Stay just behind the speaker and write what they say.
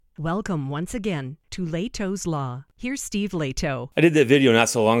Welcome once again to Lehto's Law. Here's Steve Lehto. I did that video not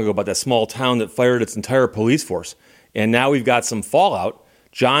so long ago about that small town that fired its entire police force. And now we've got some fallout.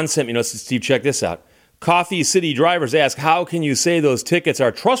 John sent me, Steve, check this out. Coffee City drivers ask, how can you say those tickets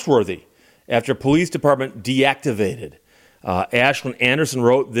are trustworthy after police department deactivated? Ashlyn Anderson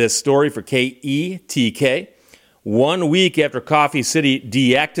wrote this story for KETK. 1 week after Coffee City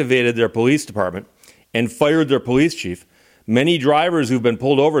deactivated their police department and fired their police chief, many drivers who've been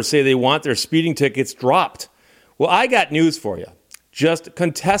pulled over say they want their speeding tickets dropped. Well, I got news for you. Just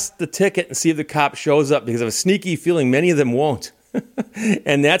contest the ticket and see if the cop shows up, because I have a sneaky feeling many of them won't.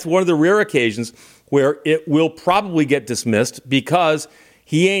 And that's one of the rare occasions where it will probably get dismissed because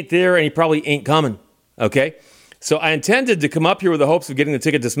he ain't there and he probably ain't coming. Okay? So I intended to come up here with the hopes of getting the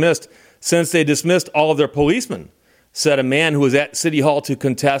ticket dismissed since they dismissed all of their policemen, said a man who was at City Hall to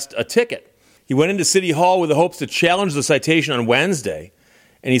contest a ticket. He went into City Hall with the hopes to challenge the citation on Wednesday,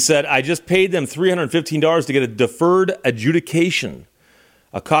 and he said, I just paid them $315 to get a deferred adjudication.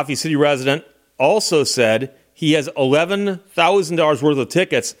 A Coffee City resident also said he has $11,000 worth of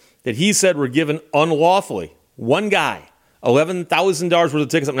tickets that he said were given unlawfully. One guy, $11,000 worth of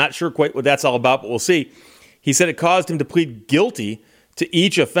tickets. I'm not sure quite what that's all about, but we'll see. He said it caused him to plead guilty to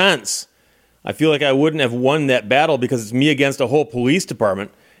each offense. I feel like I wouldn't have won that battle because it's me against a whole police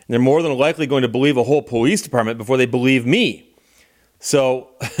department. And they're more than likely going to believe a whole police department before they believe me.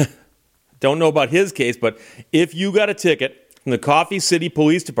 So, don't know about his case, but if you got a ticket from the Coffee City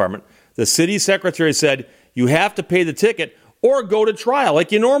Police Department, the city secretary said you have to pay the ticket or go to trial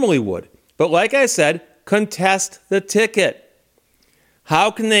like you normally would. But like I said, contest the ticket.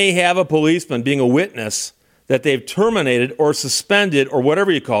 How can they have a policeman being a witness that they've terminated or suspended or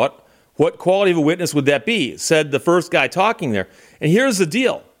whatever you call it? What quality of a witness would that be? Said the first guy talking there. And here's the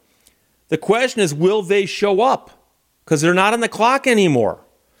deal. The question is, will they show up? Because they're not on the clock anymore.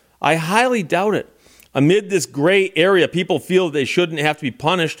 I highly doubt it. Amid this gray area, people feel that they shouldn't have to be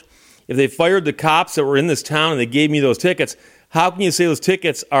punished. If they fired the cops that were in this town and they gave me those tickets, how can you say those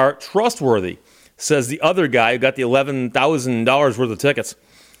tickets are trustworthy? Says the other guy who got the $11,000 worth of tickets.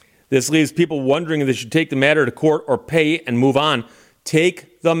 This leaves people wondering if they should take the matter to court or pay and move on.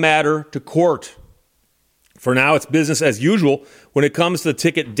 Take the matter to court. For now, it's business as usual when it comes to the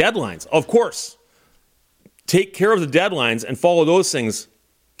ticket deadlines. Of course, take care of the deadlines and follow those things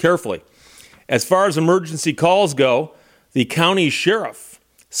carefully. As far as emergency calls go, the county sheriff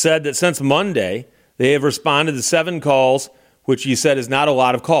said that since Monday, they have responded to 7 calls, which he said is not a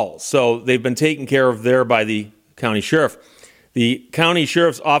lot of calls. So they've been taken care of there by the county sheriff. The county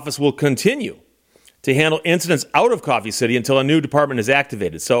sheriff's office will continue to handle incidents out of Coffee City until a new department is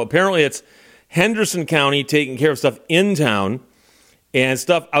activated. So apparently it's Henderson County taking care of stuff in town, and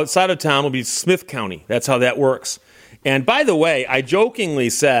stuff outside of town will be Smith County. That's how that works. And by the way, I jokingly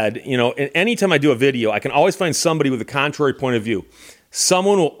said, anytime I do a video, I can always find somebody with a contrary point of view.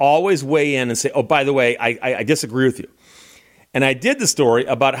 Someone will always weigh in and say, oh, by the way, I disagree with you. And I did the story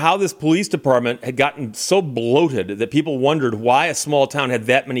about how this police department had gotten so bloated that people wondered why a small town had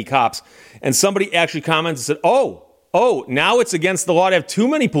that many cops. And somebody actually commented and said, oh, now it's against the law to have too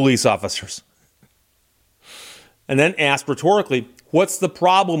many police officers. And then asked rhetorically, what's the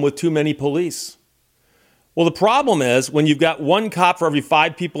problem with too many police? Well, the problem is when you've got 1 cop for every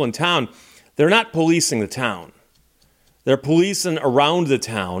 5 people in town, they're not policing the town. They're policing around the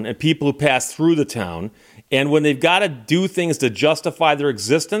town and people who pass through the town. And when they've got to do things to justify their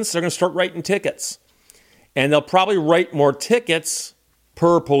existence, they're going to start writing tickets. And they'll probably write more tickets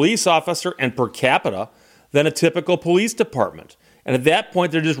per police officer and per capita than a typical police department. And at that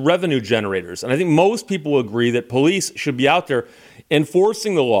point, they're just revenue generators. And I think most people will agree that police should be out there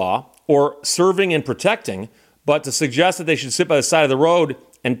enforcing the law or serving and protecting, but to suggest that they should sit by the side of the road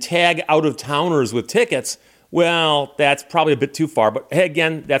and tag out-of-towners with tickets, well, that's probably a bit too far. But hey,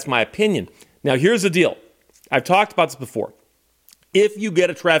 again, that's my opinion. Now, here's the deal. I've talked about this before. If you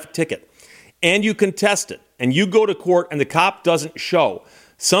get a traffic ticket and you contest it and you go to court and the cop doesn't show,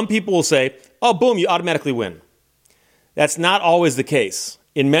 some people will say, oh, boom, you automatically win. That's not always the case.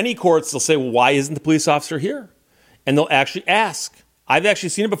 In many courts, they'll say, well, why isn't the police officer here? And they'll actually ask. I've actually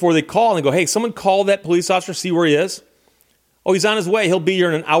seen it before. They call and they go, hey, someone call that police officer, see where he is. Oh, he's on his way. He'll be here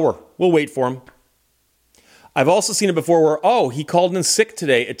in an hour. We'll wait for him. I've also seen it before where, he called in sick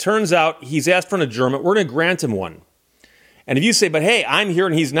today. It turns out he's asked for an adjournment. We're going to grant him one. And if you say, but hey, I'm here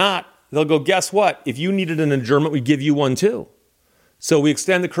and he's not, they'll go, guess what? If you needed an adjournment, we'd give you one too. So we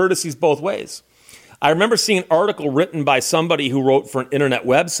extend the courtesies both ways. I remember seeing an article written by somebody who wrote for an internet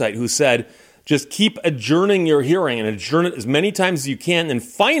website who said, just keep adjourning your hearing and adjourn it as many times as you can. And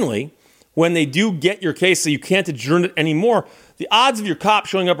finally, when they do get your case so you can't adjourn it anymore, the odds of your cop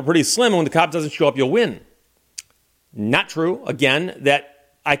showing up are pretty slim, and when the cop doesn't show up, you'll win. Not true. Again,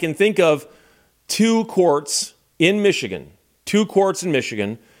 that I can think of two courts in Michigan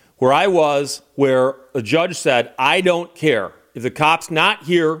where I was, where a judge said, I don't care. If the cop's not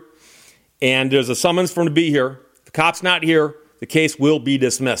here and there's a summons for him to be here, if the cop's not here, the case will be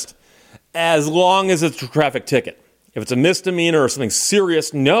dismissed. As long as it's a traffic ticket. If it's a misdemeanor or something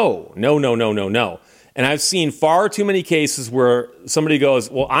serious, no. And I've seen far too many cases where somebody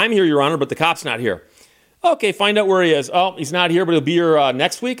goes, well, I'm here, Your Honor, but the cop's not here. Okay, find out where he is. Oh, he's not here, but he'll be here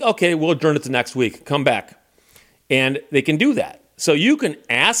next week? Okay, we'll adjourn it to next week. Come back. And they can do that. So you can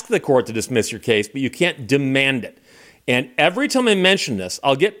ask the court to dismiss your case, but you can't demand it. And every time I mention this,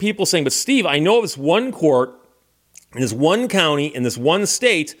 I'll get people saying, but Steve, I know of this one court in this one county in this one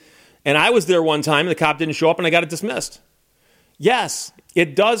state, and I was there one time and the cop didn't show up and I got it dismissed. Yes,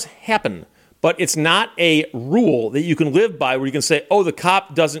 it does happen, but it's not a rule that you can live by where you can say, oh, the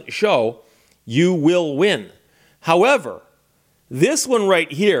cop doesn't show, you will win. However, this one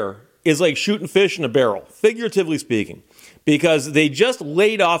right here is like shooting fish in a barrel, figuratively speaking, because they just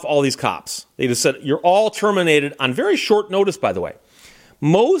laid off all these cops. They just said, you're all terminated on very short notice, by the way.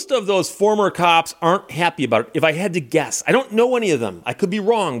 Most of those former cops aren't happy about it. If I had to guess, I don't know any of them. I could be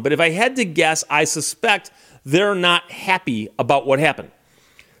wrong, but if I had to guess, I suspect they're not happy about what happened.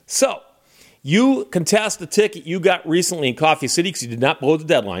 So, you contest the ticket you got recently in Coffee City because you did not blow the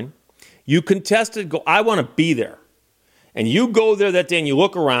deadline. You contested, go, I want to be there. And you go there that day and you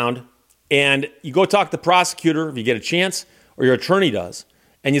look around and you go talk to the prosecutor if you get a chance, or your attorney does,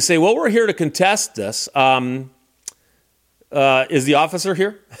 and you say, well, we're here to contest this. Is the officer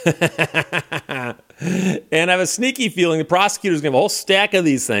here? And I have a sneaky feeling the prosecutor's going to have a whole stack of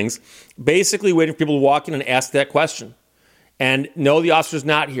these things, basically waiting for people to walk in and ask that question. And no, the officer's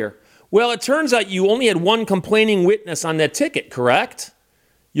not here. Well, it turns out you only had one complaining witness on that ticket, correct?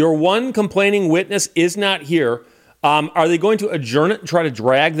 Your one complaining witness is not here. Are they going to adjourn it and try to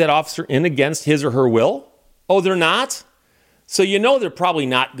drag that officer in against his or her will? Oh, they're not? So you know they're probably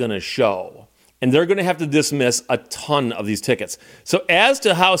not going to show. And they're going to have to dismiss a ton of these tickets. So as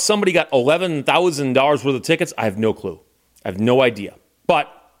to how somebody got $11,000 worth of tickets, I have no clue. I have no idea. But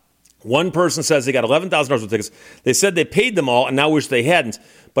one person says they got $11,000 worth of tickets. They said they paid them all and now wish they hadn't.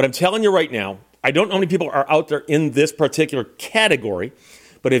 But I'm telling you right now, I don't know how many people are out there in this particular category.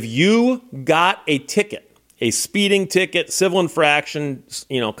 But if you got a ticket, a speeding ticket, civil infraction,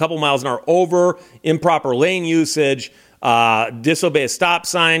 a couple miles an hour over, improper lane usage, disobey a stop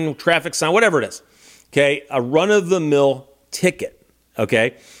sign, traffic sign, whatever it is, okay, a run-of-the-mill ticket,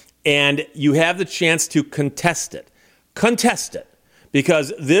 okay, and you have the chance to contest it,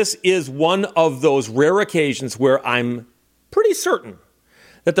 because this is one of those rare occasions where I'm pretty certain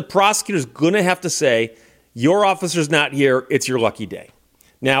that the prosecutor's going to have to say, your officer's not here, it's your lucky day.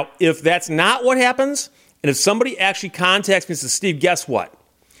 Now, if that's not what happens, and if somebody actually contacts me and says, Steve, guess what?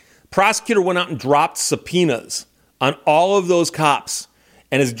 Prosecutor went out and dropped subpoenas on all of those cops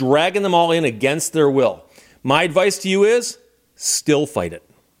and is dragging them all in against their will. My advice to you is still fight it.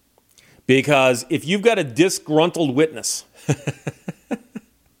 Because if you've got a disgruntled witness,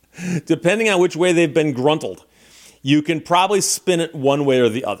 depending on which way they've been gruntled, you can probably spin it one way or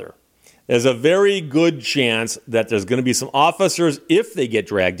the other. There's a very good chance that there's going to be some officers, if they get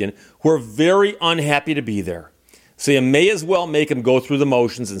dragged in, who are very unhappy to be there. So you may as well make them go through the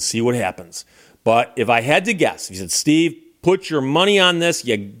motions and see what happens. But if I had to guess, if you said, Steve, put your money on this,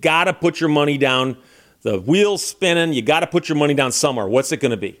 you got to put your money down. The wheel's spinning, you got to put your money down somewhere. What's it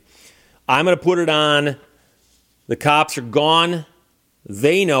going to be? I'm going to put it on the cops are gone.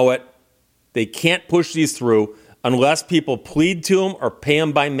 They know it. They can't push these through unless people plead to them or pay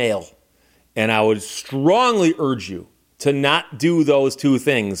them by mail. And I would strongly urge you to not do those two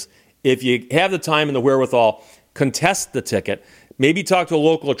things. If you have the time and the wherewithal, contest the ticket. Maybe talk to a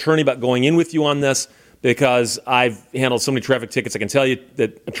local attorney about going in with you on this, because I've handled so many traffic tickets. I can tell you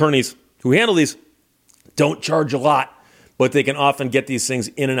that attorneys who handle these don't charge a lot, but they can often get these things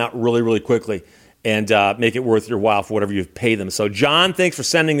in and out really, really quickly and make it worth your while for whatever you've paid them. So, John, thanks for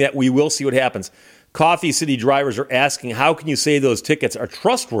sending that. We will see what happens. Coffee City drivers are asking, how can you say those tickets are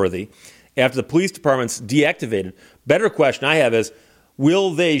trustworthy after the police department's deactivated? Better question I have is,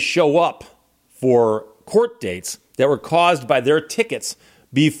 will they show up for court dates that were caused by their tickets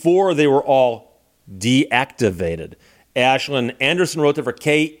before they were all deactivated? Ashlyn Anderson wrote there for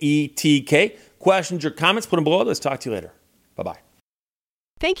KETK. Questions or comments, put them below. Let's talk to you later. Bye-bye.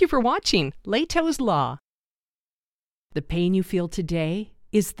 Thank you for watching Lehto's Law. The pain you feel today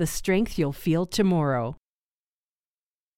is the strength you'll feel tomorrow.